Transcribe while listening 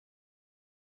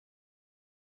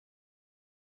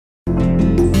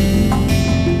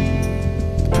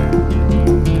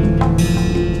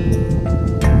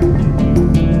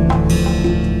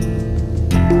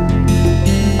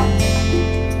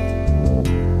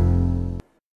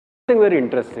Very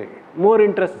interesting, more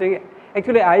interesting.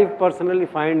 Actually, I personally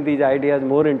find these ideas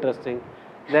more interesting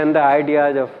than the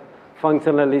ideas of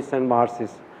functionalists and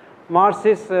Marxists.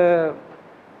 Marxists,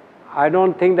 I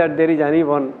don't think that there is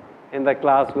anyone in the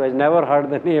class who has never heard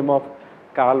the name of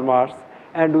Karl Marx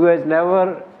and who has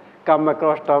never come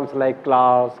across terms like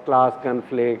class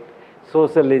conflict,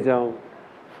 socialism,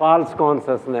 false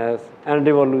consciousness, and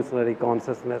revolutionary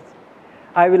consciousness.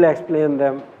 I will explain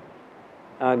them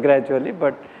gradually,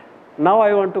 but now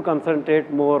I want to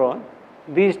concentrate more on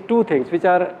these two things which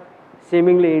are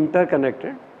seemingly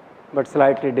interconnected but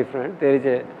slightly different. There is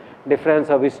a difference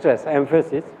of stress,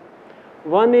 emphasis.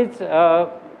 One is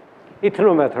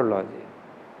ethnomethodology,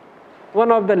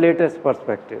 one of the latest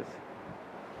perspectives.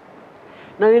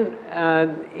 Now in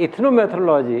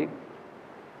ethnomethodology,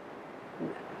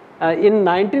 in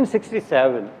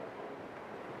 1967,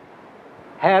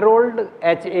 Harold,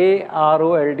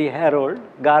 H-A-R-O-L-D, Harold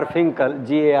Garfinkel,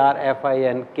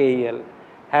 G-A-R-F-I-N-K-E-L,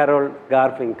 Harold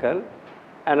Garfinkel,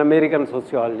 an American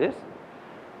sociologist,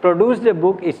 produced a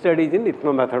book, Studies in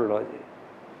Ethnomethodology.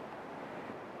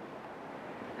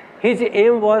 His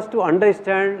aim was to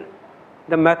understand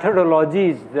the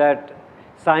methodologies that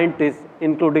scientists,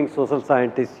 including social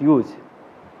scientists, use.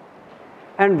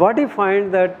 And what he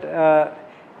finds that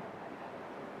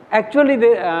actually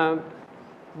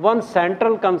one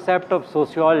central concept of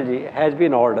sociology has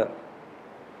been order.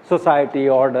 Society,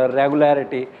 order,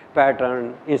 regularity,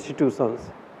 pattern, institutions.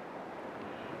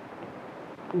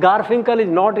 Garfinkel is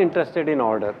not interested in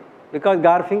order because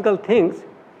Garfinkel thinks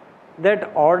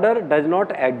that order does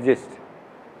not exist.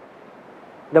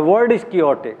 The world is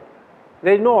chaotic.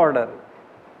 There is no order.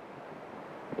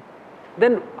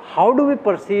 Then how do we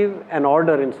perceive an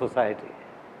order in society?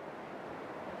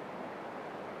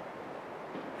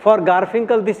 For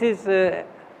Garfinkel, this is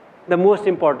the most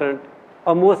important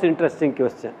or most interesting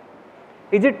question.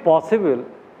 Is it possible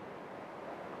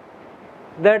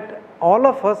that all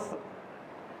of us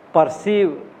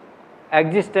perceive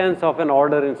existence of an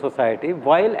order in society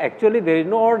while actually there is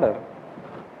no order?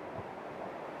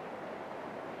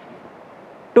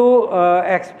 To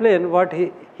explain what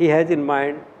he has in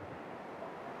mind,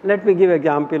 let me give an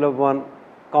example of one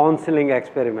counseling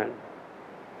experiment.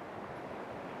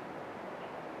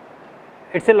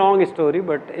 It's a long story,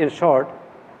 but in short,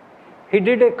 he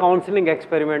did a counseling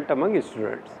experiment among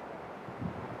students.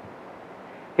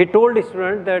 He told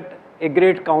students that a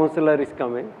great counselor is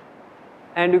coming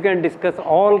and you can discuss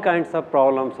all kinds of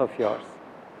problems of yours.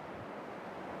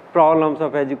 Problems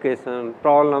of education,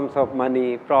 problems of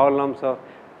money, problems of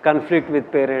conflict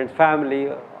with parents, family,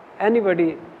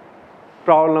 anybody,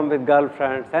 problem with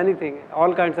girlfriends, anything,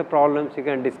 all kinds of problems you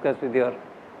can discuss with your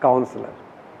counselor.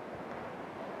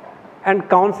 And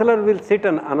counselor will sit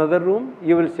in another room,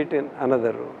 you will sit in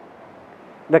another room.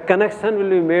 The connection will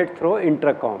be made through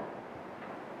intercom.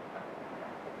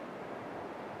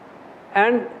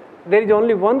 And there is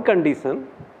only one condition,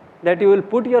 that you will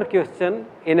put your question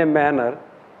in a manner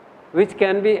which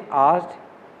can be asked,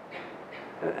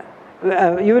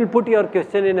 you will put your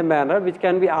question in a manner which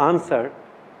can be answered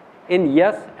in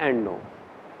yes and no.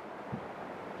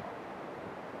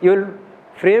 You will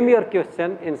frame your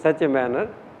question in such a manner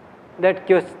that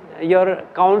your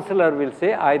counselor will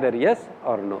say either yes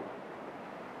or no.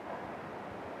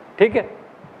 Okay?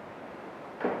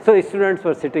 So students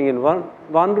were sitting in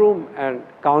one room and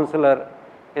counselor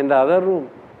in the other room.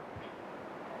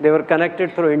 They were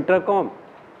connected through intercom.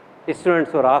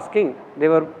 Students were asking, they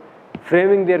were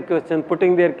framing their question,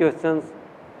 putting their questions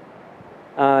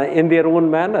in their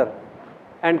own manner,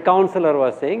 and counselor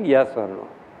was saying yes or no.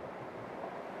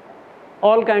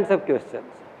 All kinds of questions.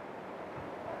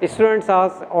 Students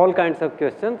asked all kinds of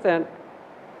questions and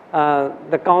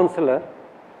the counselor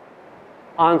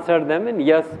answered them in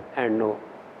yes and no.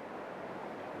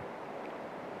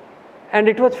 And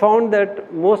it was found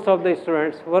that most of the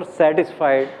students were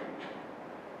satisfied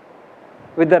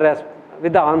with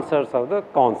the answers of the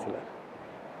counselor.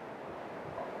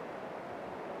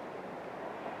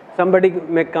 Somebody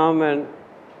may come and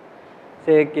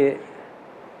say, okay,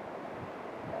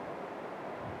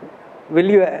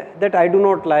 that I do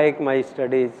not like my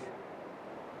studies.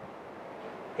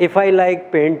 If I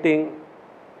like painting,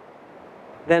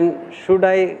 then should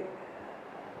I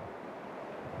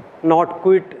not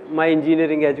quit my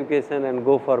engineering education and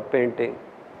go for painting?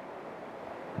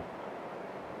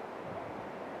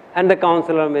 And the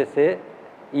counselor may say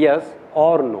yes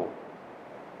or no.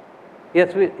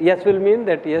 Yes will mean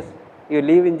that yes, You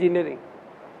leave engineering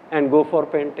and go for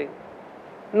painting.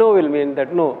 No will mean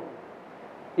that no.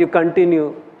 You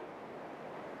continue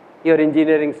your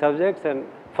engineering subjects and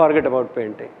forget about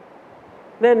painting.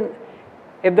 Then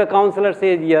if the counselor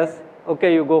says yes,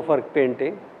 okay, you go for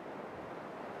painting,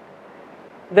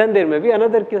 then there may be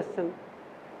another question.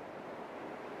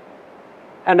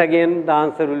 And again the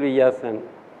answer will be yes and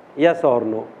yes or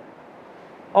no.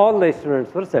 All the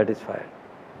students were satisfied.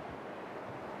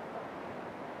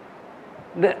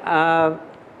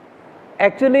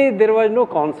 Actually there was no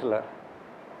counselor,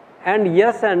 and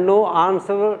yes and no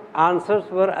answers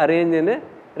were arranged in a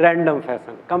random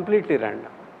fashion, completely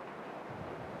random.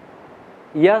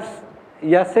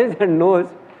 Yeses and no's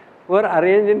were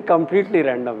arranged in completely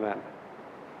random manner.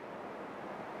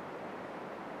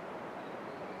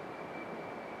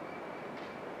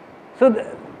 So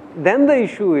then the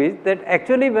issue is that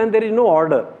actually when there is no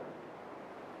order,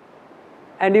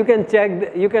 and you can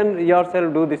check, you can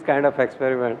yourself do this kind of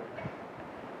experiment.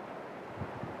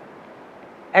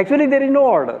 Actually there is no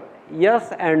order.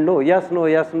 Yes and no, yes, no,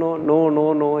 no,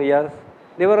 no, no, yes.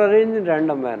 They were arranged in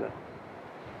random manner.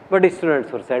 But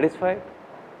students were satisfied.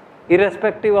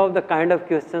 Irrespective of the kind of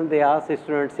questions they asked,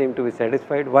 students seemed to be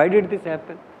satisfied. Why did this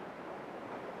happen?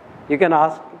 You can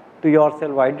ask to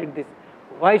yourself, why did this?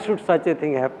 Why should such a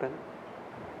thing happen?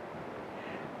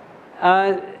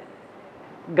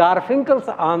 Garfinkel's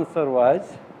answer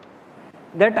was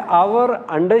that our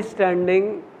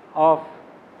understanding of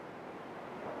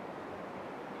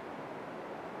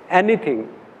anything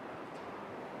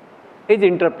is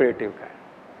interpretive kind.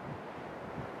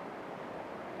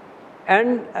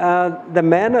 And the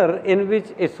manner in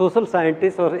which a social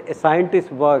scientist or a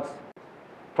scientist works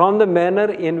from the manner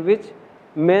in which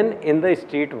men in the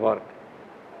street work.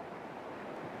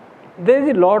 There is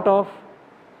a lot of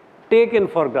taken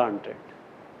for granted.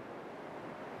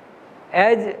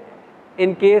 As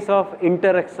in case of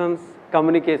interactions,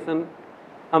 communication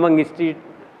among street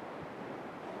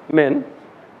men,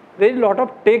 there is a lot of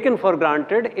taken for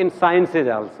granted in sciences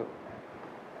also.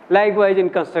 Likewise in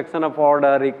construction of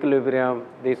order, equilibrium,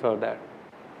 this or that.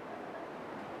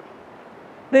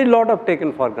 There is a lot of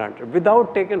taken for granted.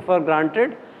 Without taken for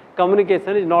granted,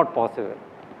 communication is not possible.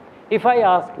 If I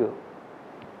ask you,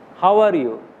 how are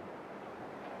you?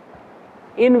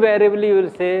 Invariably you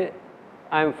will say,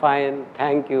 I am fine,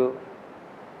 thank you.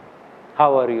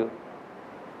 How are you?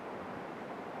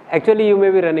 Actually you may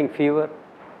be running fever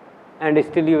and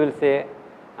still you will say,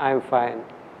 I am fine.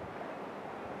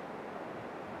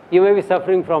 You may be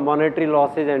suffering from monetary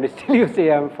losses and still you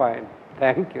say, I am fine,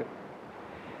 thank you.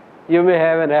 You may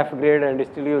have an F grade and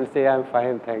still you will say, I am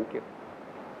fine, thank you.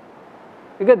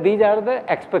 Because these are the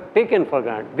taken for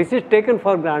granted. This is taken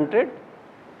for granted.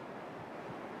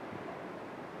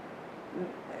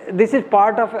 This is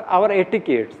part of our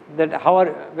etiquette, that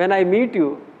when I meet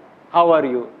you, how are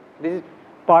you? This is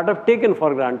part of taken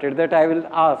for granted, that I will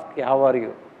ask, how are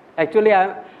you? Actually,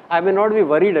 I may not be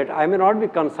worried, I may not be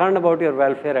concerned about your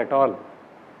welfare at all.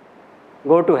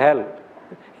 Go to hell.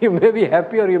 You may be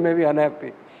happy or you may be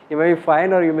unhappy. You may be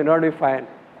fine or you may not be fine.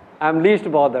 I am least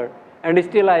bothered. And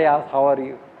still I ask, how are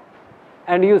you?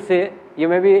 And you say, you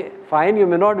may be fine, you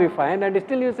may not be fine, and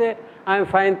still you say, I am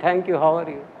fine, thank you, how are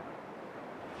you?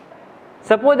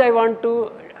 Suppose I want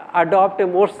to adopt a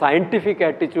more scientific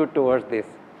attitude towards this.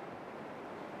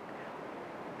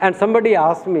 And somebody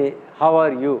asks me, how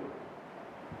are you?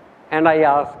 And I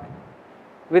ask,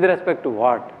 with respect to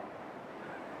what?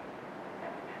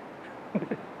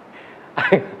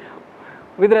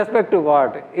 With respect to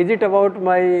what? Is it about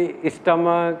my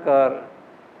stomach or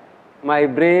my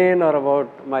brain or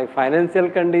about my financial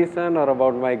condition or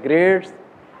about my grades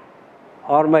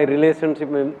or my relationship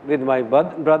with my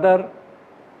brother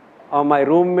or my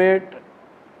roommate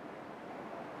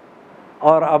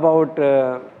or about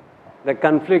the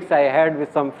conflicts I had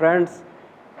with some friends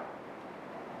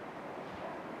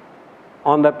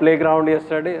on the playground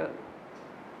yesterday?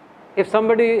 If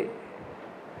somebody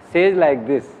says like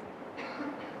this,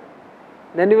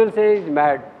 then you will say he's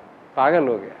mad, pagal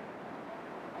ho gaya.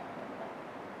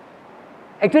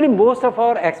 Actually, most of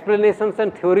our explanations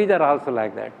and theories are also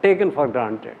like that, taken for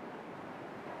granted.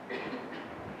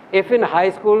 If in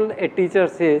high school a teacher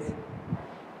says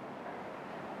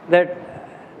that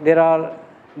there are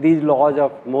these laws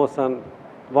of motion,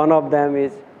 one of them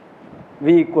is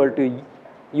V equal to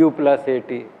U plus AT,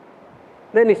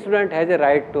 then the student has a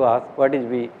right to ask, what is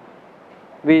V?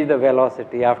 V is the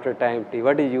velocity after time t.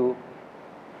 What is U?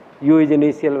 U is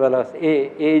initial velocity,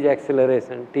 A is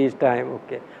acceleration, T is time,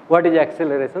 okay. What is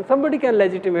acceleration? Somebody can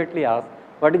legitimately ask,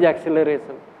 what is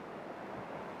acceleration?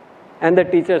 And the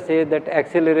teacher says that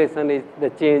acceleration is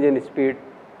the change in speed.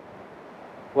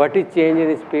 What is change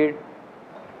in speed?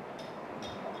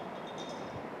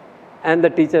 And the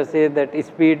teacher says that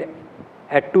speed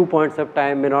at 2 points of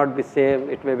time may not be same,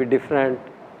 it may be different.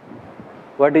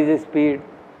 What is speed?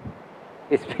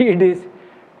 Speed is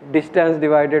distance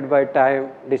divided by time,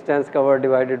 distance covered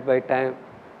divided by time.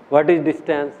 What is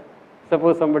distance?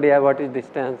 Suppose somebody asks, what is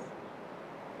distance?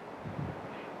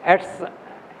 At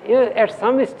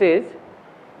some stage,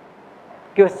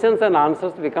 questions and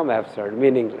answers become absurd,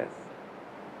 meaningless.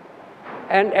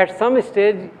 And at some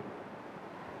stage,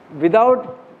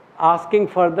 without asking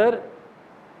further,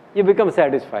 you become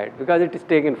satisfied because it is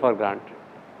taken for granted.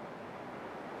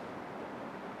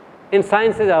 In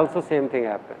sciences also same thing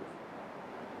happens.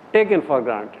 Taken for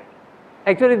granted.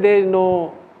 Actually, there is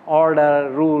no order,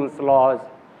 rules, laws,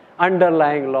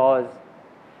 underlying laws.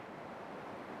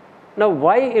 Now,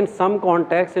 why in some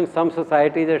contexts, in some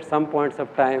societies, at some points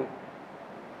of time,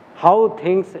 how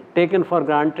things taken for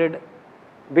granted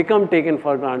become taken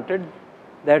for granted,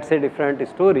 that's a different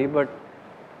story, but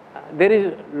there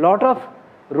is a lot of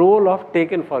role of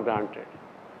taken for granted.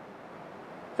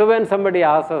 So when somebody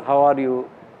asks us, how are you?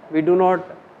 We do not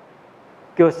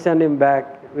question him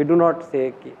back. We do not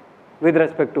say, with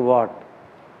respect to what?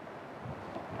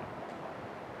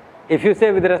 If you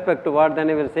say with respect to what, then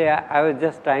he will say, I was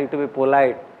just trying to be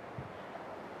polite.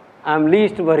 I am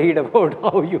least worried about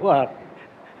how you are.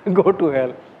 Go to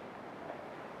hell.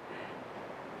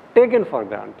 Taken for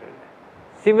granted.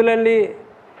 Similarly,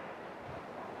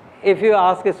 if you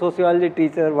ask a sociology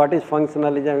teacher what is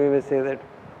functionalism, he will say that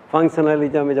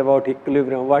functionalism is about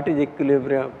equilibrium. What is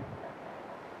equilibrium?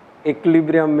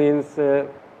 Equilibrium means that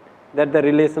the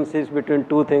relationships between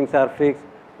two things are fixed.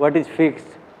 What is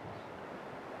fixed?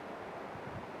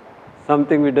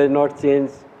 Something which does not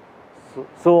change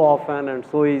so often and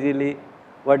so easily.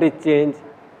 What is change?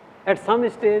 At some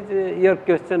stage, your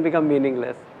question becomes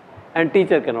meaningless and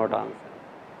teacher cannot answer.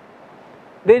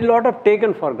 There is a lot of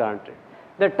taken for granted.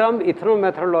 The term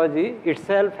ethnomethodology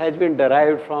itself has been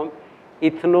derived from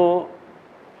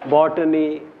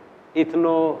ethnobotany,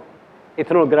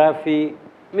 ethnography,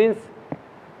 means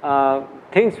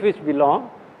things which belong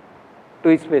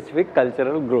to specific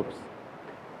cultural groups.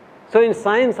 So in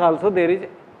science also there is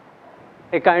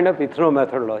a kind of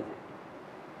ethnomethodology.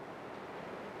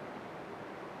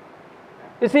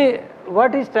 You see,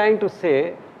 what he's trying to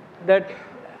say that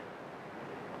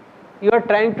you are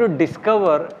trying to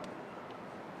discover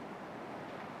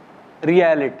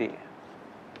reality,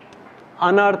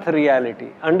 unearth reality,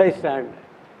 understand.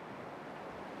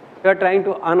 You are trying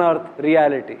to unearth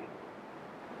reality.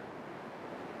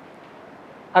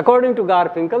 According to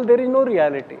Garfinkel, there is no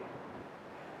reality.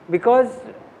 Because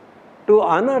to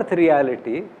unearth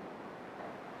reality,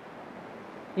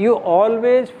 you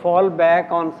always fall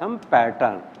back on some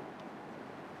pattern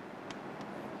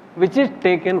which is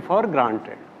taken for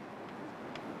granted.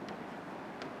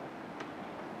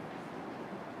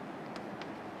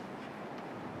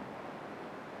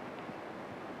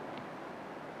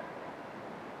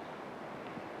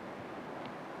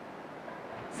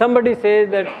 Somebody says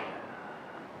that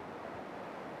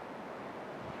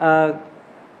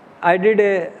I did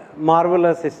a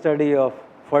marvelous study of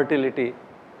fertility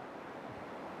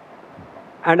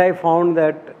and I found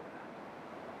that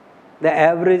the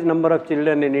average number of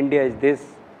children in India is this,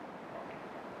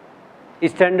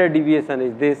 standard deviation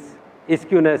is this,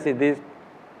 skewness is this,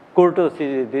 kurtosis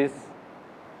is this.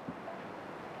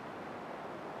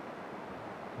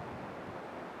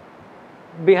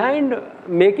 Behind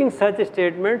making such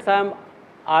statements, I am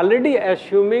already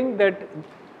assuming that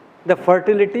the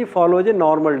fertility follows a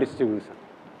normal distribution.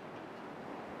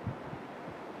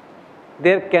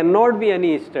 There cannot be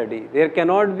any study, there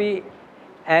cannot be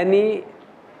any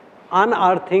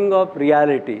unearthing of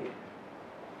reality,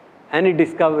 any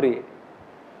discovery,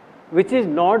 which is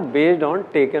not based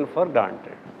on taken for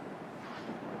granted.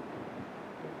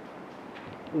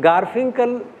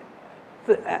 Garfinkel,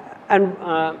 and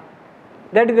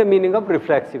that is the meaning of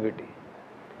reflexivity,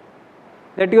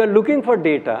 that you are looking for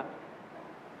data,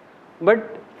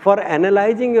 but for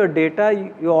analyzing your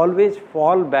data, you always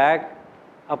fall back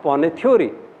upon a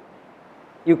theory.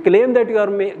 You claim that you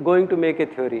are going to make a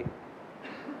theory,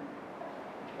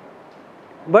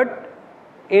 but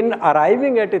in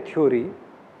arriving at a theory,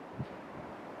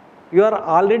 you are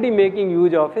already making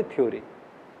use of a theory.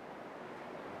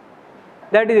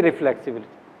 That is reflexivity.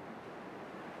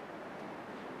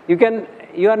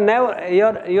 You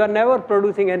are never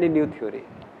producing any new theory,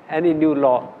 any new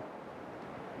law,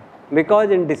 because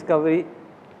in discovery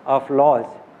of laws,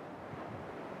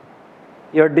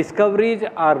 your discoveries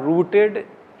are rooted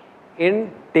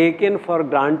in taken for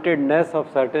grantedness of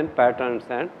certain patterns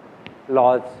and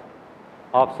laws.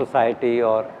 of society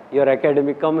or your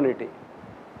academic community.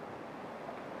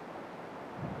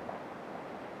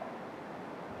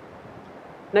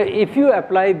 Now, if you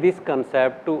apply this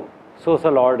concept to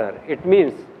social order, it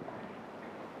means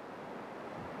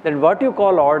that what you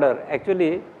call order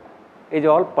actually is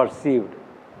all perceived.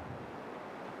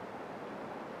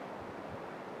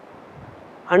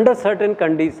 Under certain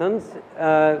conditions,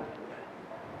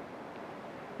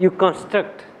 you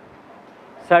construct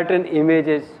certain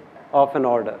images of an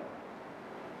order.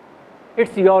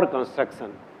 It's your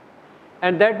construction.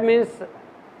 And that means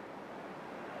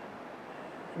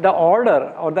the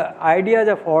order or the ideas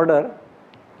of order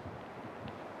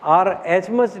are as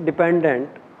much dependent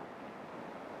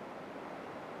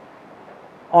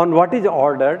on what is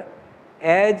ordered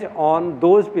as on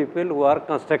those people who are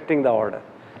constructing the order.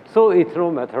 So,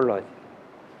 ethnomethodology.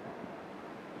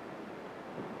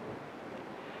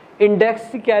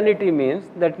 Indexicality means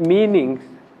that meanings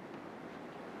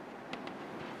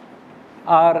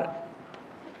are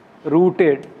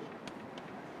rooted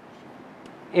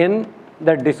in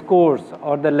the discourse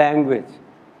or the language,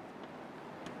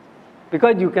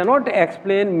 because you cannot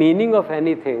explain meaning of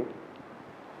anything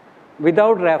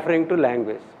without referring to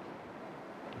language.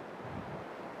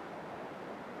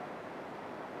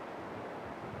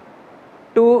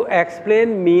 To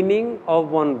explain meaning of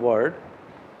one word,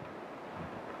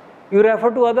 you refer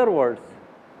to other words.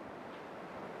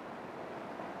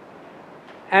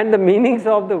 And the meanings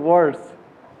of the words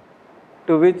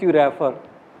to which you refer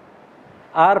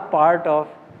are part of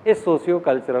a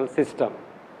socio-cultural system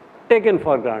taken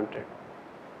for granted.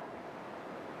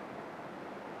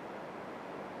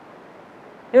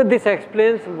 This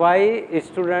explains why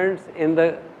students in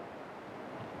the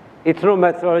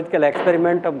ethnomethodological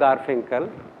experiment of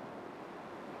Garfinkel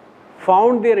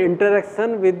found their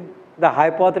interaction with the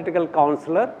hypothetical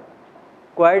counselor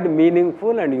quite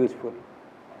meaningful and useful.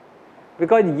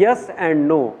 Because yes and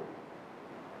no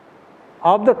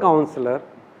of the counselor,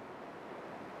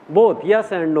 both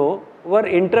yes and no, were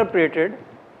interpreted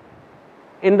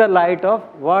in the light of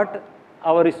what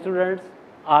our students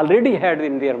already had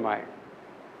in their mind,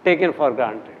 taken for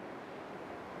granted.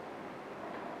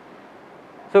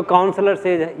 So, counselor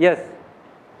says, yes,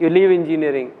 you leave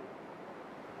engineering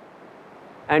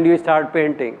and you start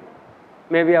painting.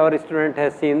 Maybe our student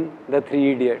has seen the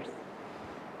Three Idiots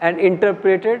and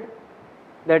interpreted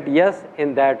that yes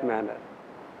in that manner.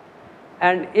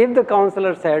 And if the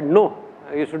counselor said, no,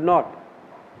 you should not,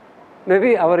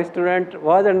 maybe our student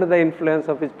was under the influence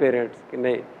of his parents कि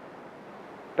नहीं,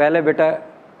 पहले बेटा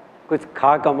कुछ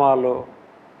खा कमा लो,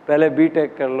 पहले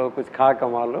B.Tech कर लो, कुछ खा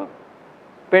कमा लो,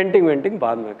 पेंटिंग वेंटिंग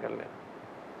बाद में कर ले.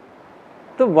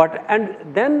 So what, and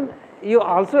then you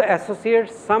also associate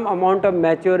some amount of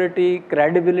maturity,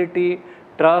 credibility,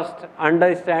 trust,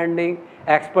 understanding,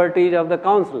 expertise of the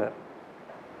counselor.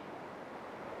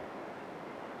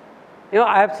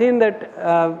 I have seen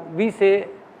that we say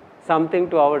something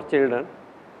to our children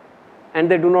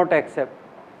and they do not accept.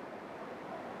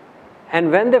 And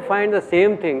when they find the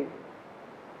same thing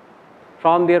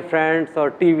from their friends or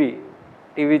TV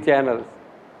channels,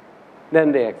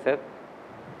 then they accept.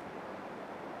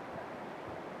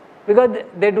 Because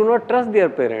they do not trust their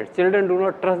parents. Children do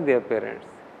not trust their parents.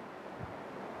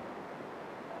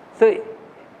 So,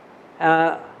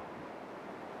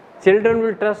 children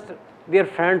will trust their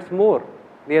friends more,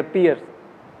 their peers.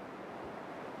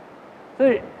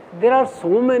 So, there are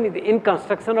so many, in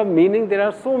construction of meaning, there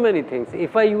are so many things.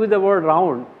 If I use the word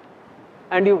round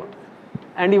and you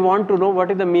want to know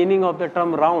what is the meaning of the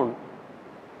term round,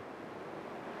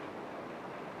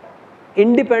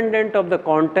 independent of the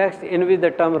context in which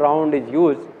the term round is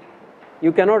used,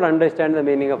 you cannot understand the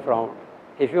meaning of round.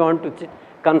 If you want to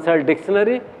consult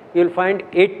dictionary, you will find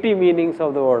 80 meanings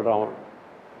of the word round.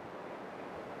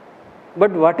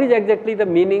 But what is exactly the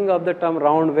meaning of the term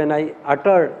round when I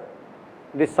uttered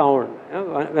this sound,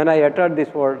 when I uttered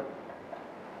this word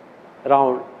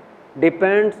round,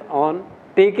 depends on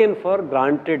taken for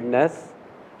grantedness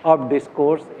of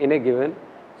discourse in a given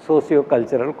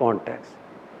socio-cultural context.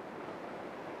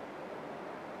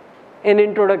 In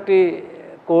introductory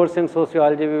course in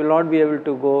sociology, we will not be able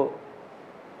to go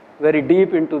very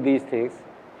deep into these things.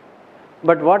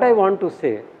 But what I want to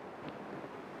say,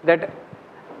 that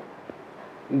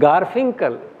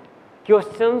Garfinkel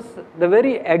questions the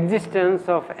very existence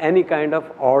of any kind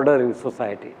of order in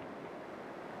society.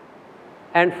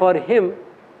 And for him,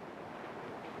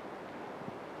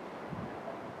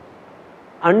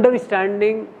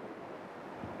 understanding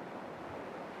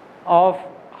of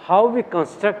how we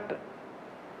construct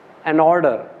an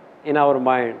order in our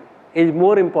mind is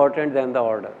more important than the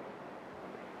order.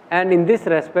 And in this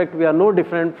respect, we are no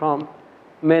different from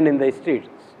men in the streets.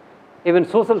 Even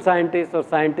social scientists or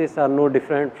scientists are no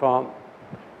different from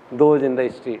those in the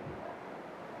street.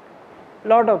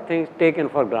 Lot of things taken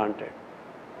for granted.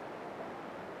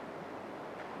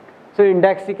 So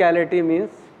indexicality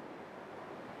means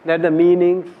that the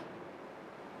meanings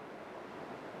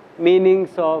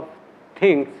of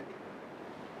things,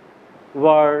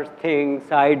 words,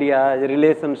 things, ideas,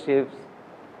 relationships,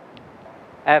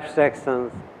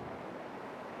 abstractions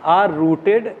are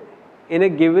rooted in a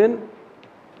given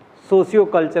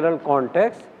socio-cultural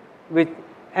context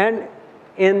and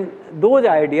in those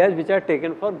ideas which are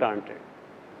taken for granted.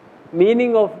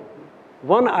 Meaning of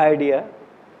one idea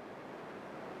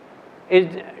is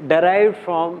derived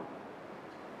from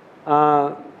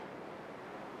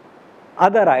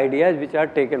other ideas which are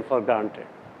taken for granted.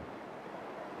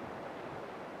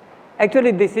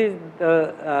 Actually, this is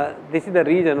the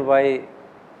reason why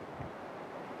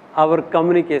our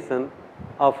communication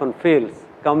often fails.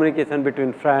 Communication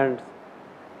between friends,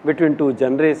 between two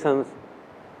generations,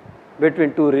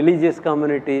 between two religious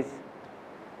communities.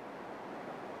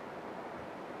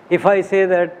 If I say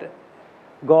that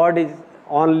God is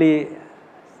only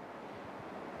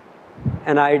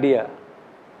an idea,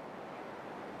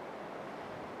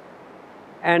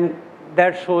 and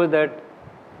that shows that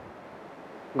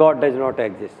God does not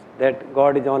exist, that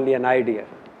God is only an idea.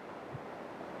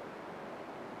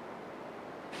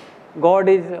 God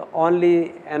is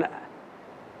only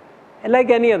like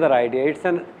any other idea.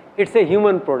 It's a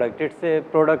human product. It's a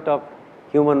product of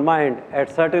human mind.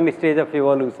 At certain stage of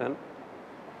evolution,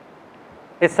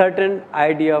 a certain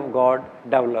idea of God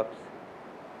develops.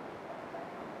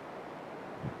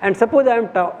 And suppose I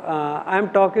am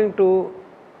talking to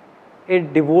a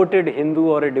devoted Hindu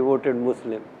or a devoted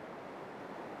Muslim.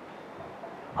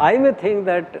 I may think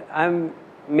that I am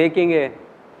making a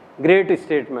great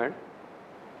statement,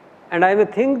 and I may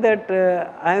think that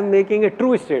I am making a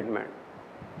true statement.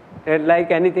 Like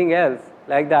anything else,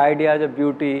 like the ideas of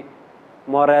beauty,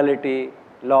 morality,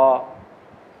 law,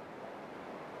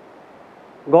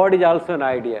 God is also an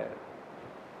idea.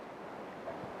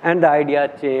 And the idea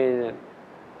change.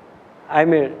 I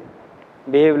may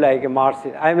behave like a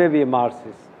Marxist. I may be a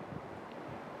Marxist.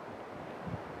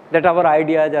 That our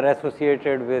ideas are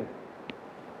associated with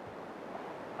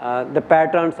the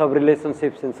patterns of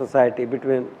relationships in society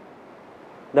between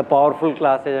the powerful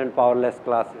classes and powerless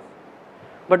classes.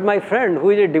 But my friend who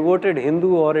is a devoted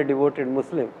Hindu or a devoted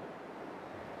Muslim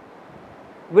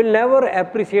will never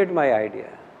appreciate my idea.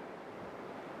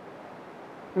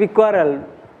 We quarrel,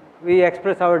 we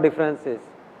express our differences.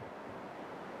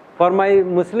 For my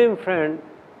Muslim friend,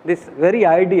 this very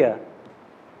idea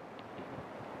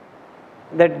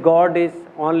that God is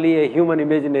only a human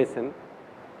imagination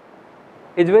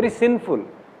is very sinful,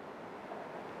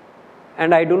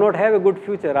 and I do not have a good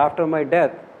future after my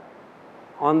death.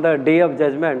 On the day of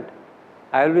judgment,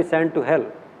 I will be sent to hell.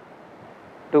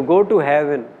 To go to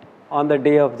heaven on the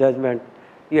day of judgment,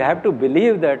 you have to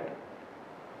believe that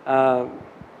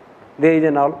there is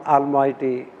an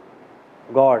almighty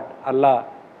God, Allah.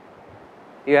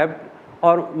 You have,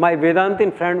 or my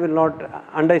Vedantin friend will not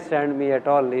understand me at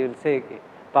all. He will say,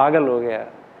 Pagal ho gaya.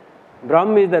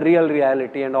 Brahma is the real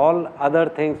reality, and all other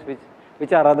things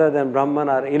which are other than Brahman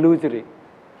are illusory.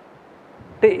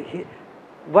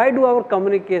 Why do our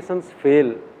communications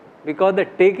fail? Because they're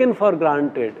taken for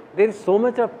granted. There is so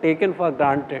much of taken for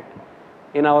granted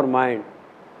in our mind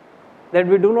that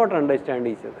we do not understand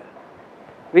each other.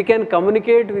 We can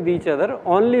communicate with each other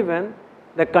only when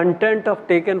the content of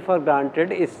taken for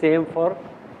granted is same for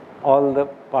all the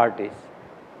parties.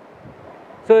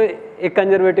 So a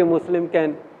conservative Muslim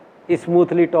can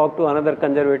smoothly talk to another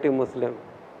conservative Muslim,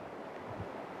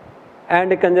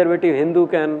 and a conservative Hindu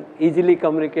can easily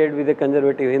communicate with a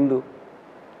conservative Hindu.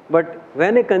 But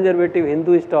when a conservative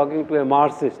Hindu is talking to a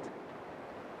Marxist,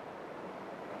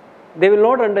 they will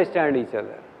not understand each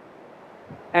other,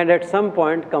 and at some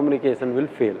point communication will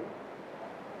fail.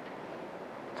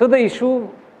 So the issue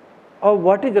of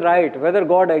what is right, whether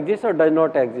God exists or does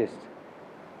not exist,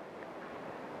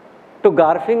 to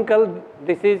Garfinkel,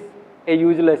 this is a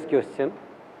useless question.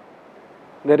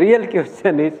 The real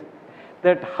question is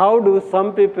that how do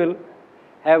some people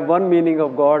have one meaning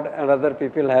of God and other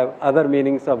people have other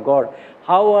meanings of God?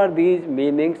 How are these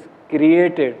meanings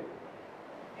created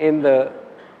in the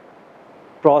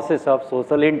process of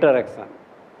social interaction?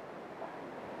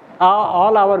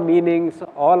 All our meanings,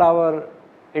 all our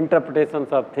interpretations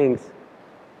of things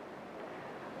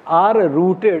are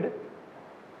rooted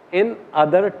in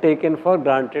other taken for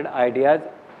granted ideas,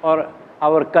 or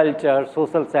our culture,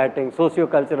 social setting,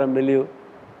 socio-cultural milieu,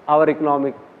 our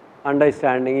economic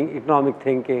understanding, economic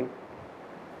thinking.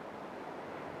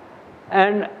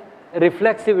 And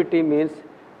reflexivity means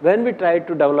when we try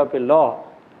to develop a law,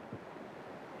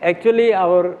 actually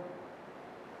our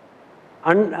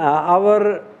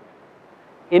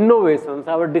innovations,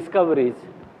 our discoveries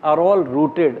are all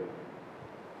rooted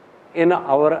in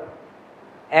our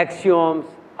axioms,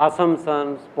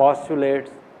 assumptions,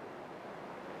 postulates,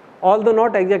 although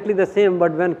not exactly the same,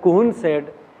 but when Kuhn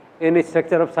said in his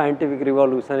Structure of Scientific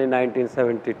Revolution in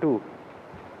 1972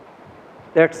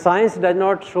 that science does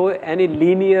not show any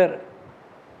linear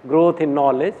growth in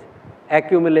knowledge,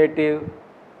 cumulative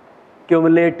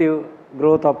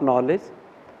growth of knowledge,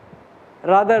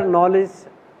 rather knowledge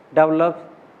develops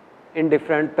in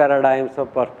different paradigms of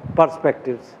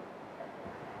perspectives.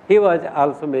 He was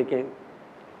also making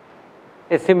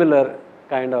a similar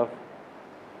kind of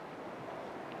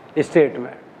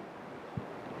statement.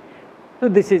 So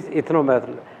this is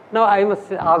ethnomethodology. Now I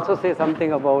must also say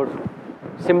something about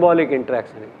symbolic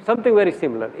interactionism, something very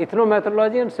similar.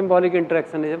 Ethnomethodology and symbolic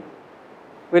interactionism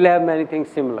will have many things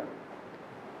similar.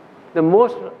 The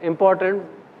most important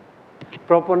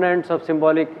proponents of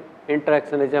symbolic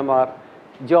interactionism are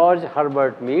George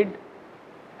Herbert Mead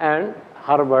and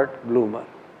Herbert Blumer.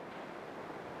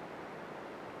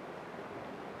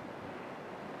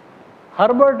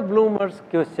 Herbert Blumer's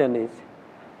question is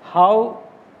how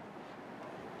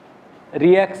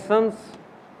reactions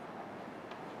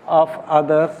of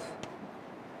others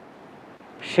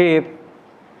shape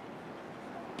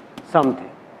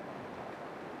something.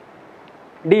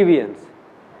 Deviance,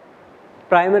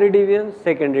 primary deviance,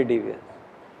 secondary deviance.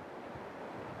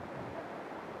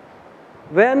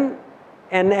 When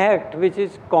an act which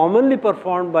is commonly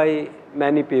performed by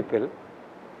many people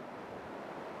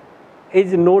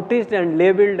is noticed and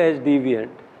labeled as deviant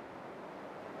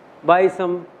by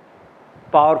some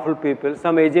powerful people,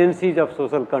 some agencies of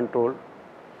social control,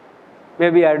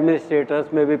 maybe administrators,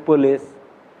 maybe police,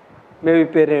 maybe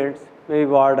parents, maybe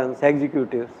wardens,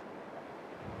 executives,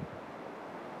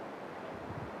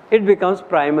 it becomes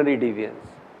primary deviance.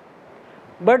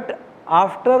 But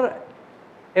after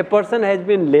a person has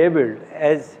been labeled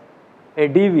as a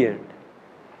deviant,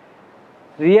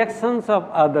 reactions of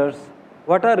others,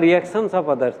 what are reactions of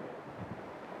others?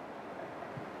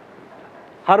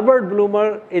 Herbert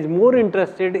Blumer is more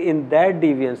interested in that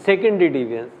deviance, secondary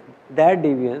deviance, that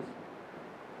deviance,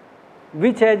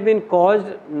 which has been caused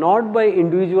not by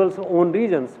individuals' own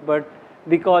reasons, but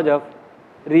because of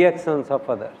reactions of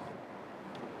others.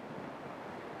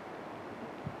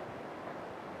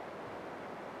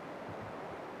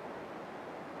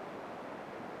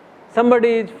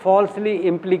 Somebody is falsely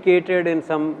implicated in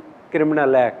some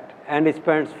criminal act and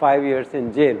spends 5 years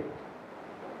in jail.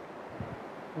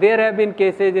 There have been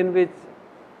cases in which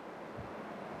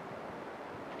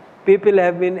people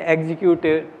have been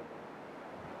executed,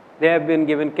 they have been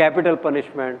given capital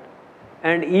punishment,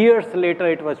 and years later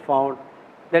it was found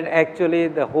that actually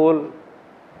the whole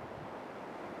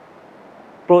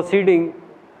proceeding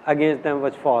against them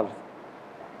was false.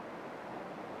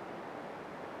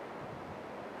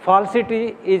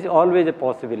 Falsity is always a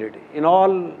possibility. In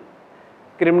all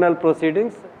criminal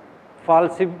proceedings,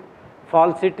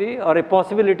 falsity or a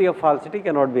possibility of falsity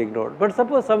cannot be ignored. But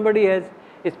suppose somebody has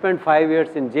spent 5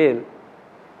 years in jail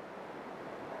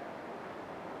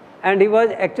and he was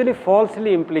actually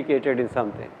falsely implicated in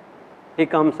something. He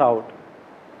comes out.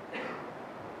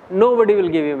 Nobody will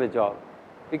give him a job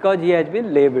because he has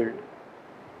been labeled.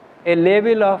 A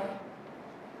label of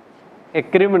a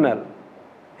criminal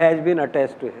has been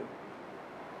attached to him.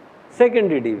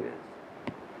 Secondary deviance.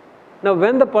 Now,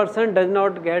 when the person does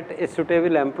not get a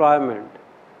suitable employment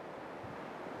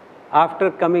after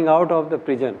coming out of the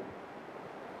prison,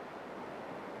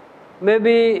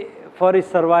 maybe for his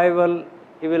survival,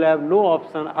 he will have no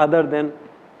option other than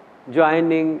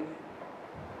joining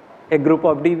a group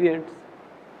of deviants.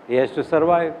 He has to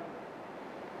survive.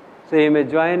 So, he may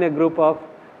join a group of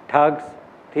thugs,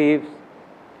 thieves,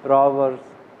 robbers,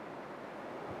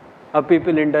 or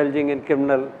people indulging in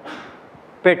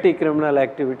petty criminal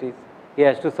activities. He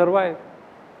has to survive.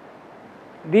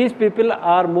 These people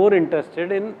are more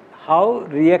interested in how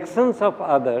reactions of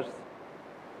others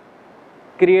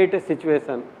create a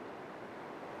situation.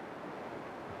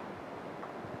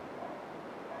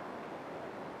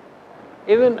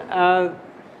 Even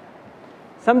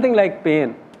something like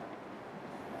pain.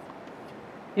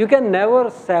 You can never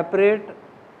separate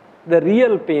the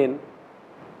real pain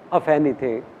of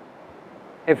anything,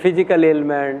 a physical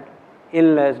ailment,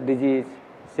 illness, disease,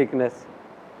 sickness,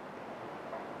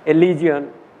 a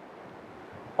lesion,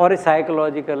 or a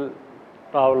psychological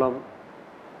problem,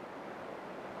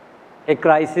 a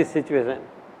crisis situation,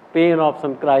 pain of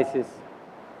some crisis,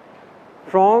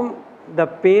 from the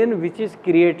pain which is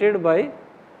created by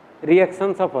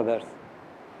reactions of others.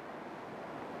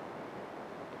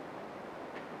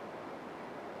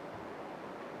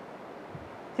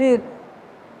 See,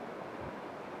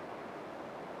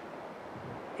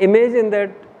 imagine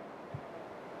that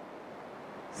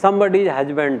somebody's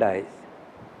husband dies,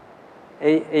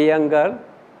 a young girl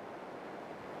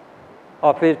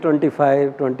of age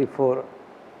 25, 24,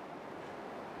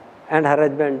 and her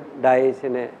husband dies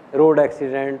in a road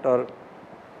accident or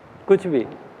kuch bhi,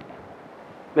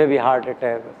 maybe heart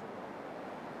attack.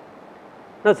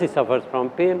 Now she suffers from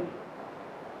pain,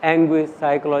 anguish,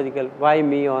 psychological, why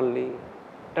me only,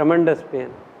 tremendous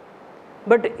pain.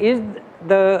 But is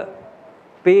the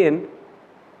pain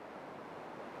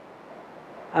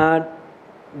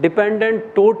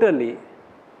dependent totally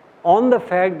on the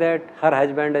fact that her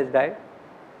husband has died?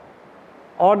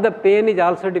 Or the pain is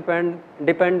also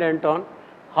dependent on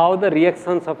how the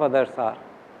reactions of others are?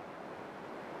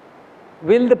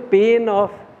 Will the pain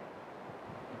of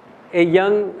a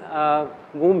young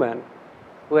woman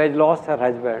who has lost her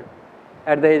husband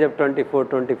at the age of 24,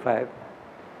 25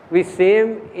 be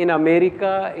same in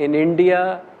America, in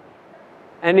India,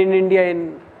 and in India,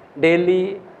 in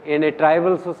Delhi, in a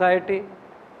tribal society?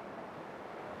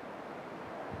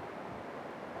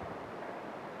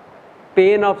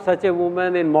 Pain of such a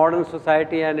woman in modern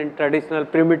society and in traditional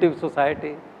primitive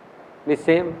society be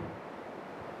same?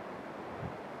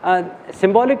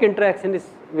 Symbolic interactionists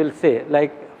will say,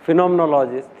 like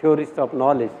phenomenologists, theorists of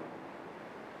knowledge,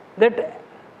 that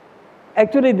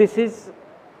actually this is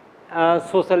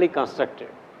socially constructed.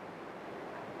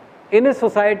 In a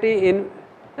society,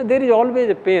 there is always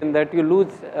a pain that you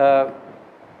lose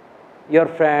your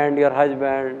friend, your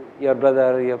husband, your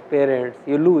brother, your parents,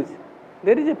 you lose.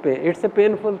 There is a pain. It's a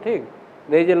painful thing.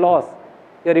 There is a loss.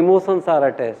 Your emotions are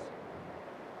attached.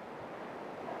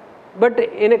 But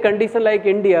in a condition like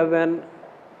India, when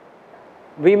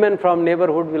women from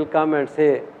neighborhood will come and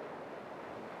say,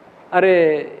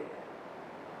 "Arey,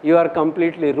 you are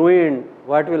completely ruined.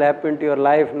 What will happen to your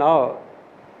life now?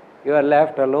 You are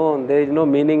left alone. There is no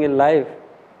meaning in life.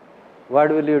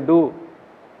 What will you do?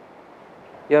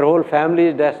 Your whole family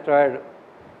is destroyed.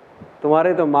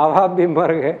 तुम्हारे तो माँ बाप भी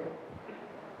मर गए.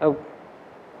 अब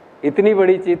इतनी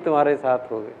बड़ी चीज तुम्हारे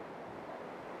साथ हो गई."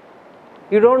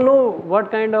 You don't know what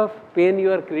kind of pain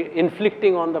you are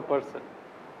inflicting on the person.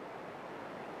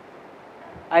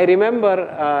 I remember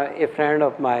a friend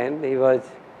of mine, he was,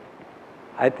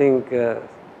 I think, a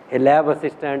lab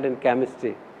assistant in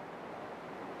chemistry.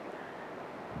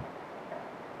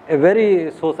 A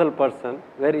very social person,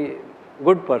 very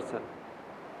good person.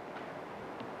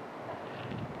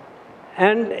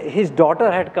 And his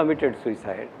daughter had committed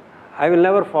suicide. I will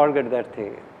never forget that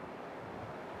thing.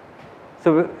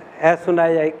 So as soon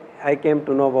as I came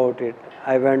to know about it,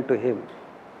 I went to him.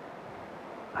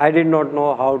 I did not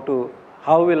know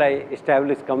how will I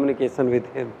establish communication with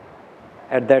him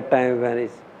at that time when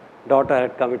his daughter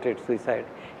had committed suicide.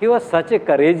 He was such a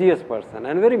courageous person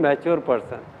and very mature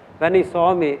person. When he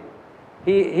saw me,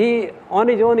 he on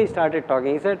his own he started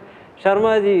talking. He said,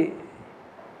 "Sharma ji,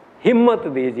 himmat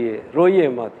dijiye, roiye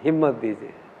mat, himmat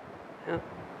dijiye."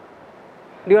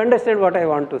 Do you understand what I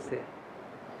want to say?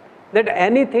 That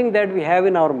anything that we have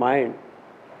in our mind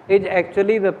is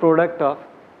actually the product of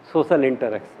social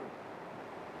interaction.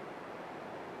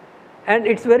 And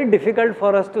it's very difficult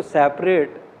for us to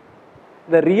separate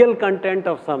the real content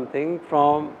of something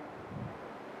from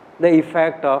the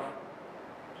effect of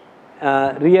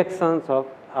reactions of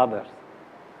others.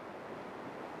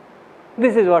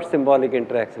 This is what symbolic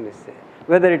interactionists say.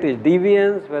 Whether it is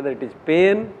deviance, whether it is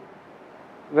pain,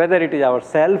 whether it is our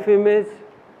self-image,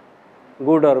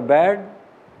 good or bad,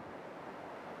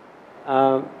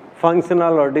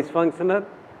 functional or dysfunctional,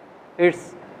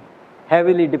 it's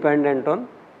heavily dependent on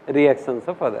reactions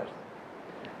of others.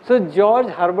 So George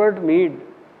Herbert Mead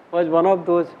was one of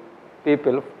those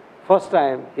people. First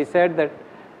time he said that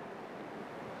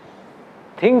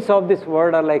things of this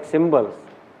world are like symbols,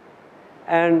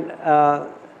 and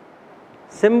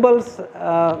symbols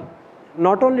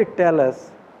not only tell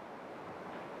us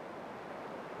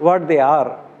what they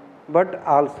are, but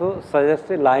also suggest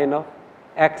a line of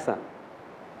action.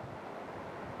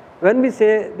 When we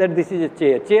say that this is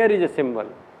a chair is a symbol.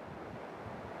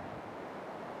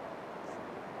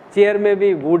 Chair may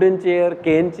be wooden chair,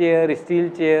 cane chair, steel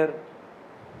chair.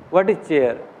 What is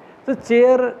chair? So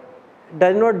chair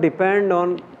does not depend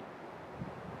on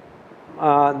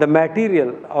the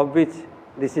material of which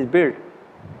this is built,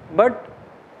 but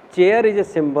chair is a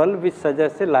symbol which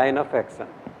suggests a line of action.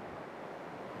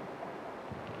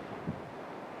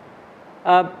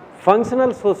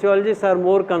 Functional sociologists are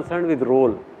more concerned with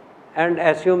role. and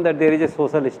assume that there is a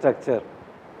social structure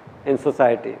in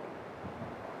society,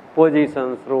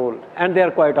 positions, role, and they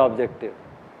are quite objective.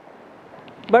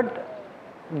 But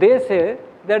they say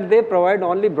that they provide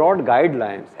only broad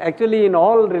guidelines. Actually, in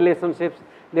all relationships,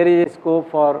 there is a scope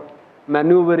for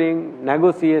maneuvering,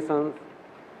 negotiations,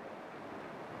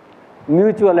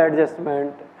 mutual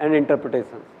adjustment, and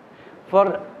interpretations.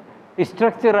 For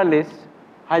structuralists,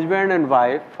 husband and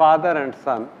wife, father and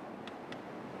son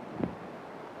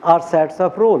are sets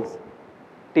of roles,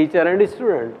 teacher and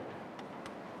student.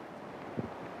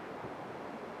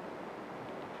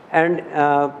 And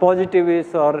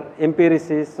positivists or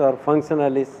empiricists or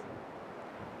functionalists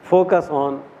focus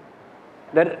on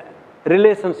the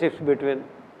relationships between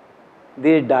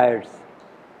these dyads,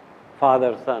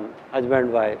 father, son,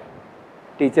 husband, wife,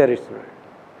 teacher, student.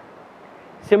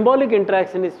 Symbolic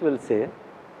interactionists will say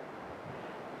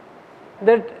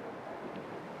that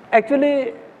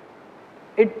actually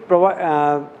the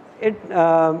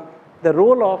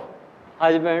role of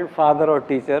husband, father or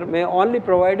teacher may only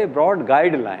provide a broad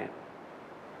guideline,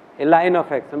 a line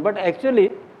of action. But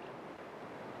actually,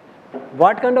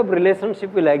 what kind of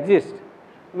relationship will exist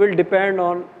will depend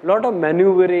on a lot of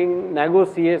maneuvering,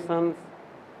 negotiations,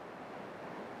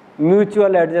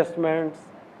 mutual adjustments,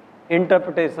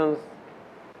 interpretations,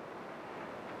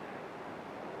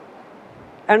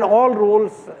 and all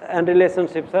roles and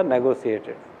relationships are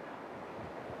negotiated.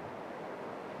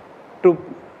 To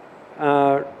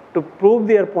prove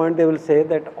their point, they will say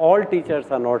that all teachers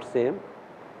are not same,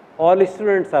 all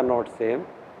students are not same,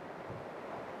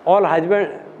 all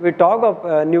husband, we talk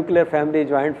of nuclear family,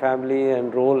 joint family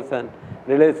and roles and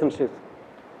relationships,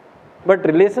 but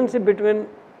relationship between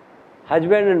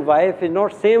husband and wife is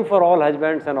not same for all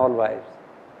husbands and all wives.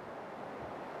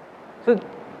 So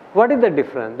what is the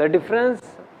difference? The difference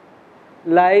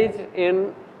lies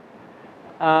in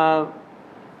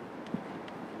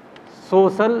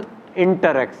social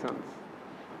interactions,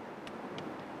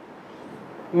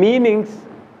 meanings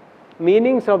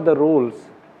of the roles,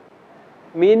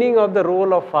 meaning of the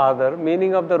role of father,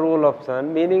 meaning of the role of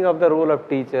son, meaning of the role of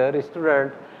teacher,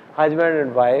 student, husband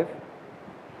and wife.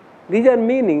 These are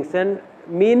meanings, and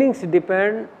meanings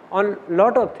depend on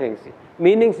lot of things.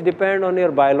 Meanings depend on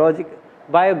your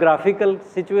biographical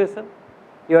situation,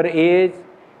 your age,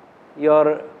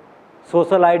 your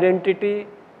social identity,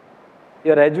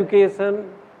 your education,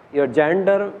 your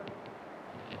gender,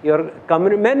 your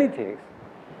community, many things.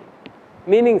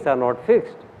 Meanings are not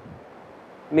fixed.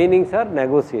 Meanings are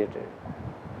negotiated.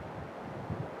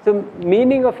 So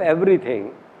meaning of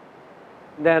everything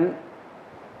then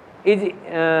is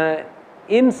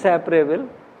inseparable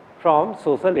from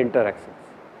social interactions.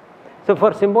 So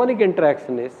for symbolic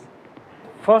interactionists,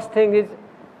 first thing is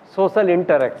social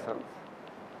interactions.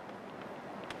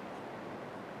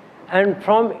 And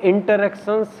from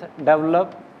interactions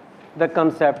develop the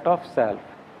concept of self.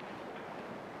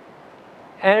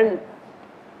 And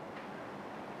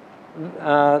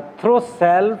through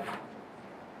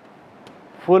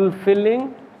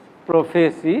self-fulfilling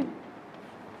prophecy,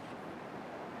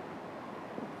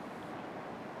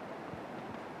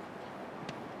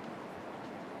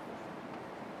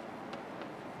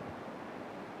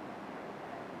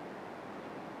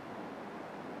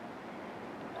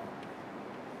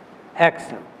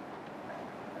 action.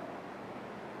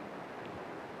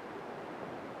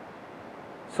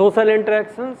 Social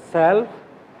interactions,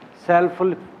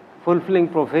 self-fulfilling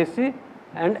prophecy,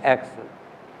 and action.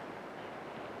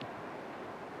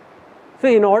 So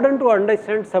in order to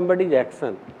understand somebody's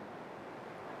action,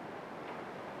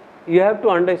 you have to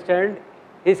understand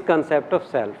his concept of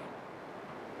self.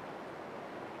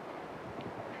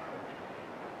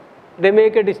 They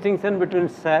make a distinction between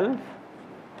self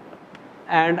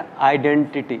and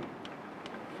identity.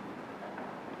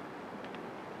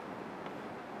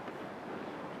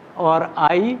 Or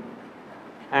I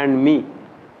and me.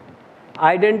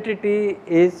 Identity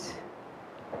is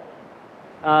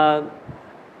the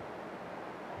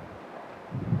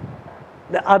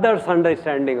other's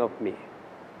understanding of me.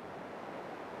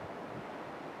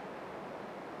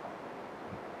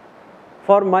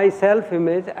 For my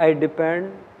self-image, I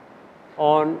depend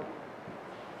on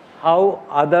how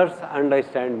others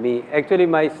understand me. Actually,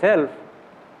 myself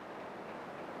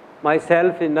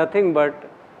is nothing but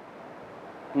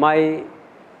my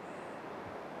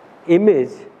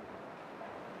image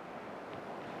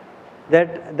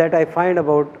that I find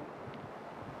about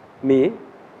me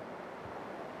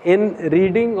in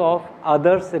reading of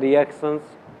others' reactions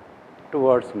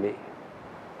towards me.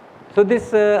 So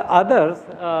this others,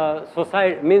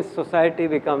 society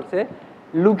becomes a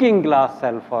looking glass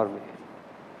self for me.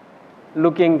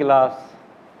 Looking glass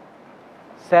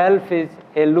self is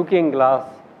a looking glass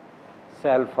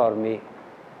self for me.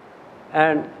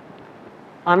 And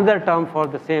another term for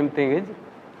the same thing is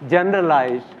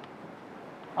generalized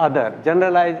other.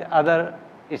 Generalized other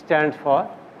stands for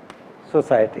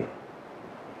society.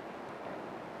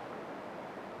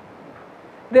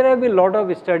 There have been a lot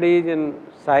of studies in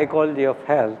psychology of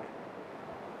health,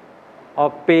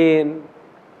 of pain,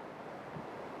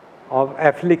 of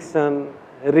affliction,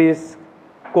 risk,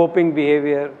 coping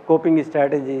behavior, coping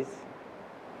strategies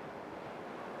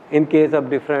in case of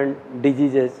different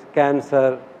diseases,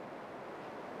 cancer,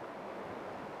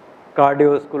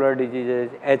 cardiovascular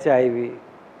diseases, HIV,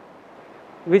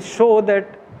 which show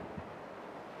that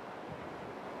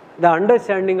the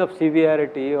understanding of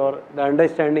severity or the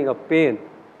understanding of pain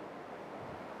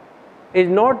is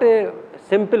not a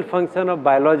simple function of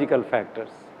biological factors.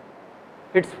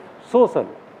 It's social.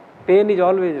 Pain is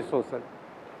always social.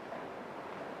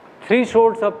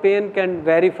 Thresholds of pain can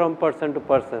vary from person to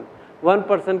person. One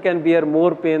person can bear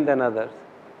more pain than others.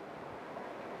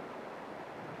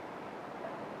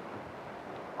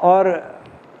 Or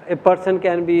a person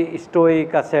can be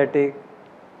stoic, ascetic,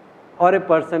 or a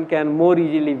person can more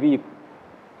easily weep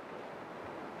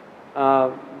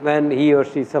when he or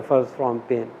she suffers from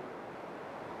pain.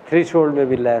 Threshold may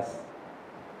be less.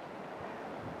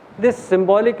 This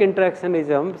symbolic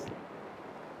interactionism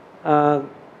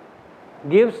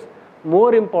gives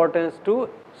more importance to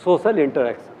social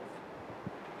interactions.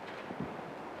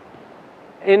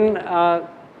 In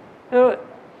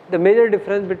the major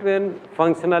difference between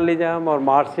functionalism or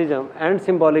Marxism and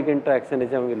symbolic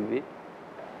interactionism will be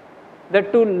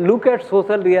that to look at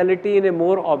social reality in a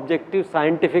more objective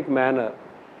scientific manner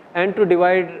and to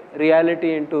divide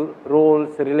reality into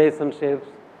roles, relationships,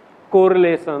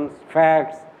 correlations,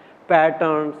 facts,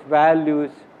 patterns,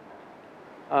 values,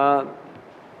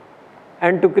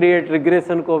 and to create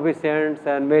regression coefficients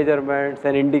and measurements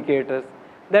and indicators,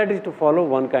 that is to follow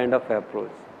one kind of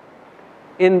approach.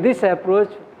 In this approach,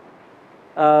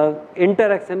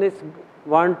 interactionists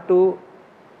want to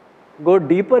go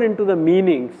deeper into the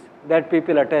meanings that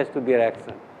people attach to their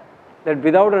action. That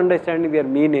without understanding their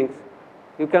meanings,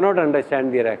 you cannot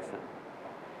understand their action.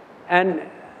 And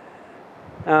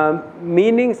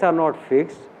meanings are not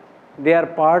fixed. They are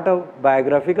part of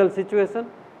biographical situation.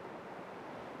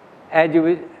 As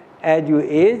you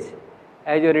age,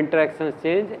 as your interactions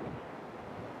change,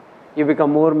 you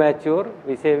become more mature.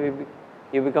 We say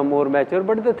you become more mature,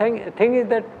 but the thing is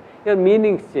that your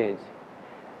meanings change.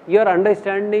 Your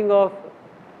understanding of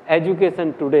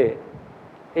education today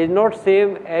is not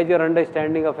same as your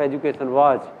understanding of education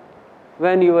was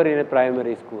when you were in a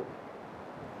primary school.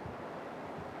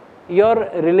 Your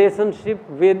relationship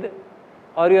with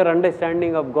or your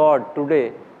understanding of God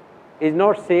today is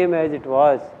not same as it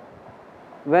was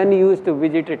when you used to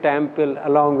visit a temple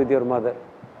along with your mother.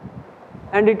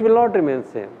 And it will not remain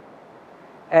same.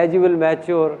 As you will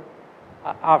mature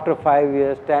after 5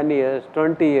 years, 10 years,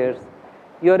 20 years,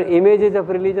 your images of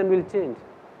religion will change.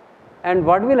 And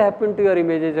what will happen to your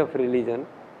images of religion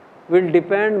will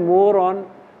depend more on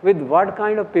with what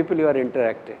kind of people you are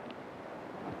interacting.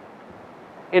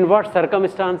 In what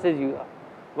circumstances you are.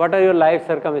 What are your life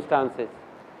circumstances?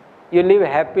 You live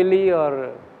happily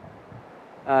or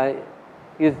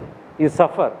you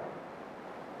suffer.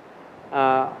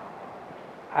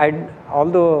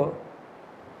 Although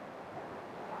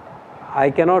I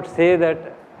cannot say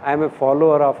that I am a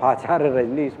follower of Acharya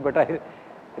Rajneesh, but I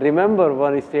remember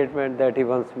one statement that he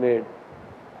once made,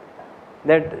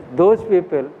 that those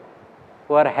people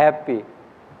who are happy,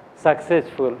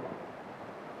 successful,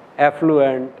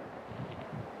 affluent,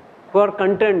 who are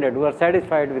contented, who are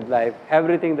satisfied with life,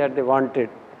 everything that they wanted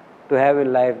to have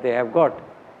in life they have got.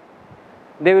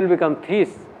 They will become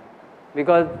theists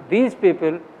because these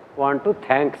people want to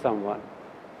thank someone.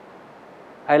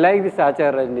 I like this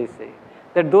Acharya Rajneesh saying,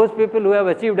 that those people who have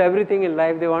achieved everything in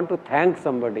life, they want to thank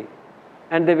somebody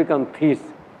and they become theists.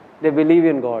 They believe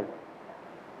in God.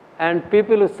 And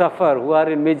people who suffer, who are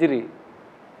in misery,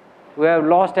 who have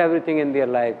lost everything in their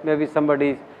life, maybe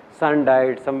somebody's son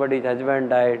died, somebody's husband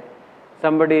died,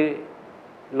 somebody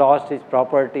lost his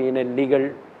property in a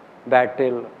legal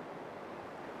battle,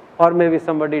 or maybe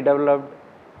somebody developed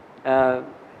a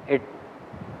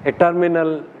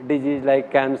terminal disease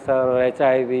like cancer or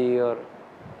HIV or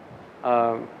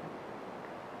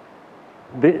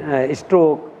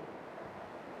stroke,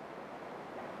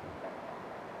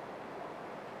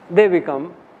 they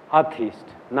become atheist,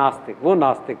 नास्तिक, वो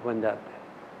नास्तिक बन जाते हैं.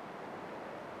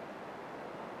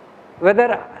 Whether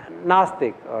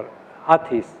नास्तिक or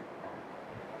atheist,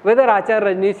 whether Acharya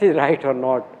Rajneesh is right or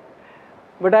not,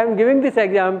 but I am giving this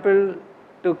example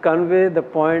to convey the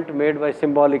point made by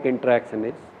symbolic interaction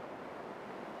is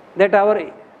that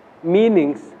our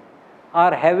meanings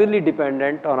are heavily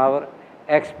dependent on our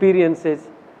experiences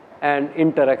and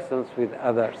interactions with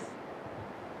others.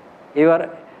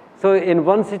 So in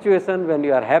one situation, when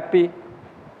you are happy,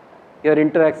 your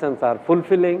interactions are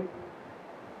fulfilling,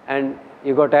 and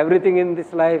you got everything in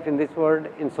this life, in this world,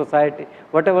 in society.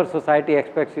 Whatever society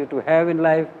expects you to have in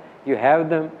life, you have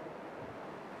them.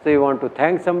 So you want to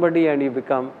thank somebody and you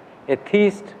become a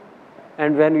theist,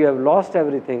 and when you have lost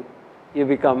everything, you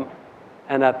become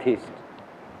an atheist.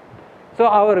 So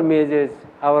our images,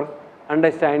 our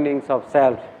understandings of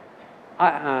self,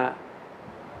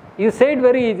 you say it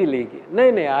very easily. No,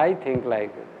 I think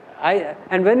like this.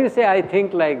 And when you say I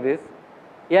think like this,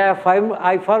 yeah,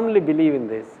 I firmly believe in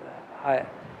this. I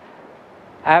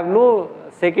have no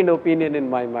second opinion in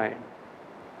my mind.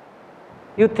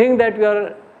 You think that you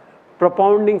are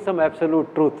propounding some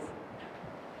absolute truth,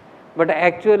 but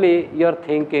actually your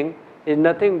thinking is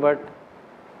nothing but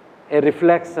a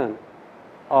reflection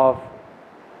of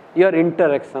your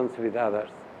interactions with others.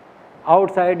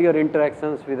 Outside your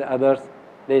interactions with others,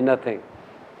 there is nothing.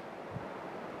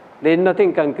 There is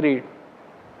nothing concrete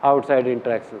outside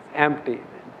interactions, empty.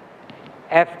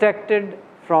 Abstracted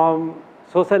from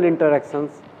social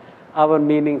interactions, our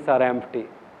meanings are empty.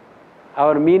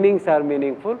 Our meanings are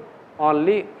meaningful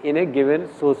only in a given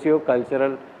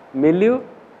socio-cultural milieu,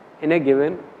 in a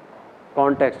given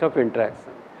context of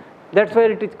interaction. That's why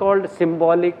it is called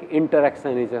symbolic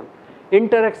interactionism.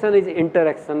 Interaction is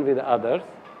interaction with others,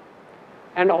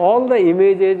 and all the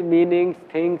images, meanings,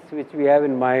 things which we have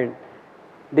in mind,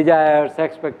 desires,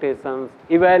 expectations,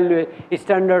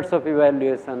 standards of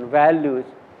evaluation, values,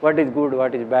 what is good,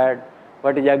 what is bad,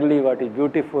 what is ugly, what is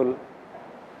beautiful,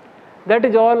 that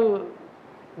is all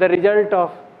the result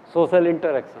of social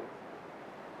interaction.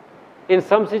 In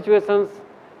some situations,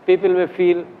 people may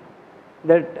feel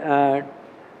that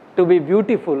to be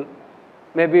beautiful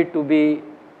may be to be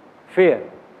fair.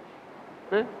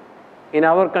 In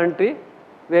our country,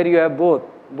 where you have both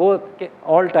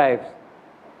all types,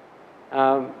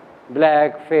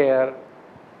 black, fair,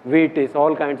 wheaties,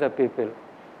 all kinds of people.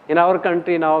 In our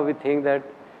country now, we think that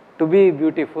to be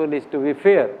beautiful is to be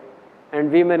fair,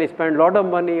 and women spend a lot of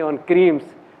money on creams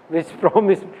which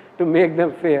promise to make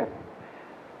them fair.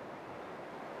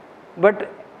 But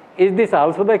is this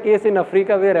also the case in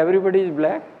Africa, where everybody is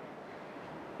black?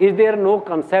 Is there no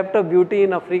concept of beauty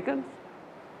in Africans?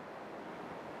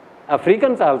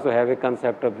 Africans also have a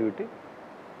concept of beauty.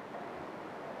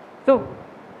 So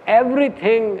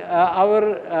everything,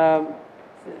 our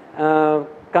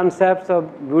concepts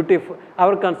of beautiful,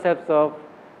 our concepts of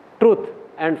truth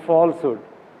and falsehood,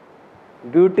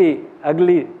 beauty,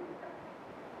 ugly,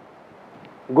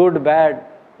 good, bad,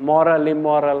 moral,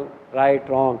 immoral, right,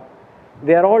 wrong,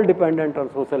 they are all dependent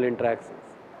on social interactions.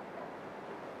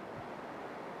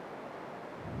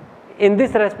 In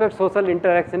this respect, social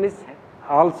interactionists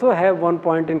also have one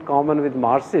point in common with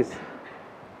Marxists,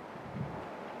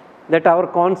 that our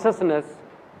consciousness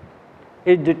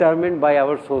is determined by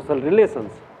our social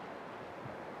relations.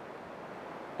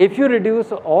 If you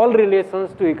reduce all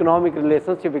relations to economic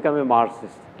relations, you become a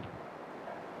Marxist.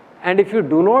 And if you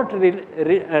do not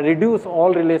reduce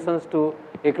all relations to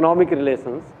economic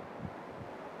relations,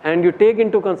 and you take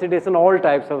into consideration all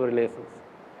types of relations,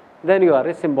 then you are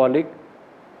a symbolic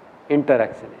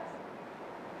interactionist.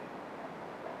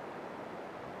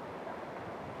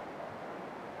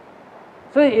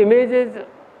 So images,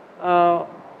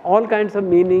 all kinds of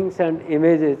meanings and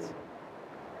images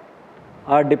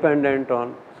are dependent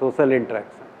on social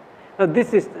interaction. Now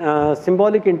this is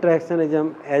symbolic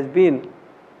interactionism has been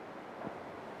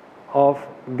of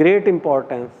great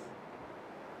importance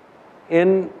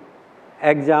in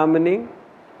examining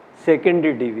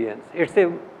secondary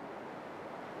deviance.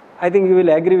 I think you will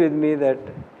agree with me that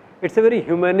it's a very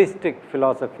humanistic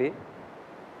philosophy,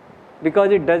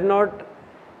 because it does not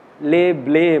lay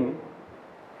blame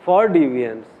for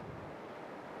deviance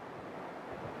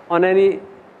on any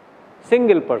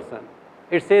single person.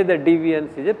 It says that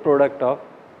deviance is a product of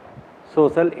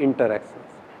social interactions.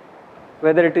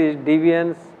 Whether it is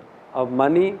deviance of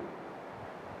money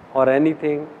or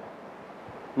anything,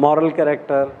 moral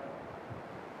character,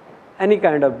 any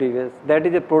kind of deviance, that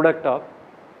is a product of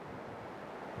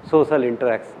social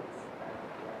interactions.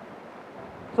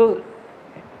 So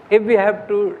if we have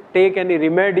to take any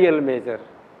remedial measure,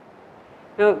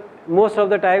 most of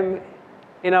the time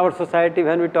in our society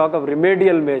when we talk of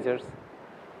remedial measures,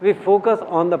 we focus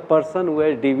on the person who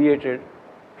has deviated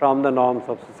from the norms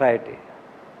of society.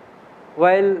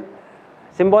 While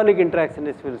symbolic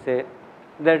interactionists will say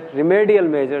that remedial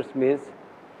measures means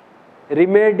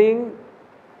remedying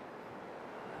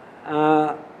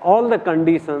all the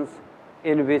conditions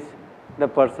in which the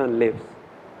person lives.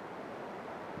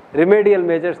 Remedial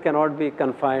measures cannot be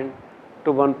confined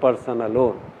to one person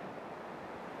alone.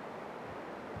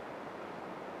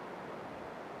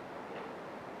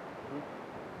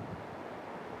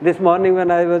 This morning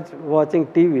when I was watching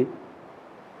TV,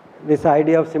 this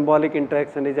idea of symbolic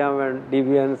interactionism and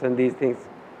deviance and these things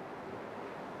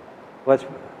was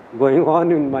going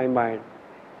on in my mind.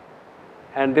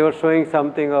 And they were showing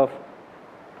something of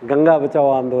Ganga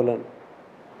Bachao Andolan.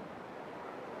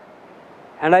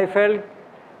 And I felt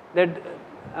that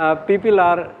people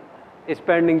are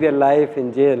spending their life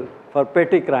in jail for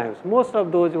petty crimes. Most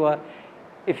of those who are,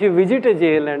 if you visit a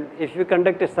jail and if you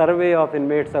conduct a survey of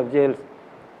inmates of jails,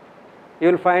 you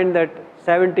will find that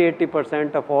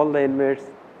 70–80% of all the inmates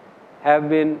have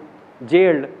been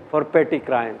jailed for petty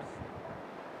crimes.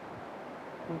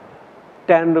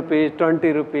 10 rupees, 20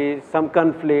 rupees, some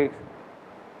conflict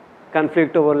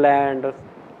over land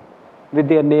with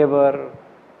their neighbor,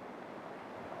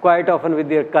 quite often with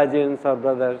their cousins or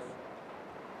brothers.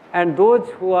 And those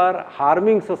who are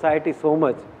harming society so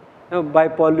much, by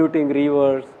polluting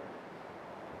rivers,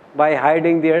 by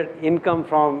hiding their income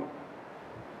from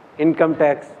income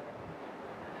tax,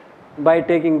 by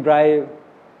taking bribe,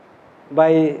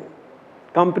 by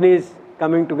companies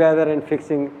coming together and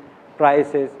fixing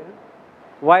prices,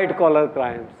 white collar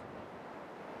crimes.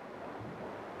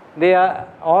 They are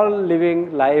all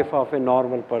living life of a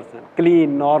normal person,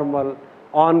 clean, normal,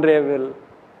 honorable,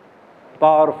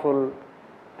 powerful,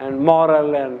 and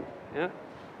moral,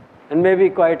 and maybe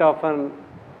quite often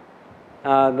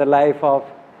the life of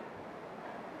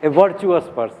a virtuous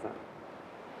person.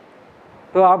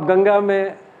 तो आप गंगा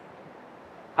में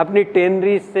अपनी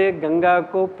tanneries से गंगा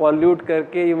को pollute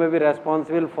करके you may be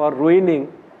responsible for रुइनिंग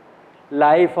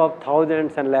life of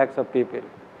thousands and lakhs of people,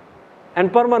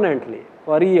 and permanently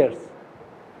for years,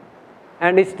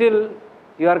 and still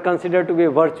you are considered to be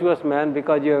a virtuous man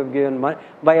because you have given money,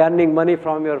 by earning money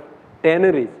from your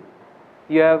tanneries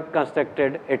you have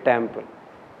constructed a temple.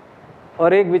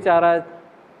 और एक बेचारा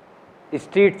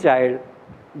street child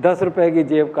 10 रुपए की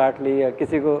जेब काट ली या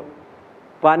किसी को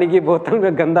पानी की बोतल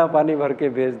में गंदा पानी भर के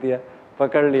भेज दिया,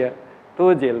 पकड़ लिया, तो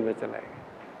वो जेल में चला गया.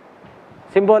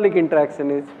 Symbolic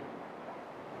interactionism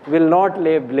will not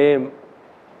lay blame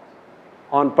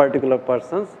on particular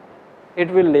persons, it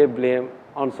will lay blame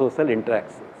on social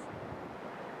interactions.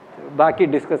 बाकी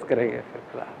डिस्कस करेंगे फिर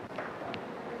क्लास.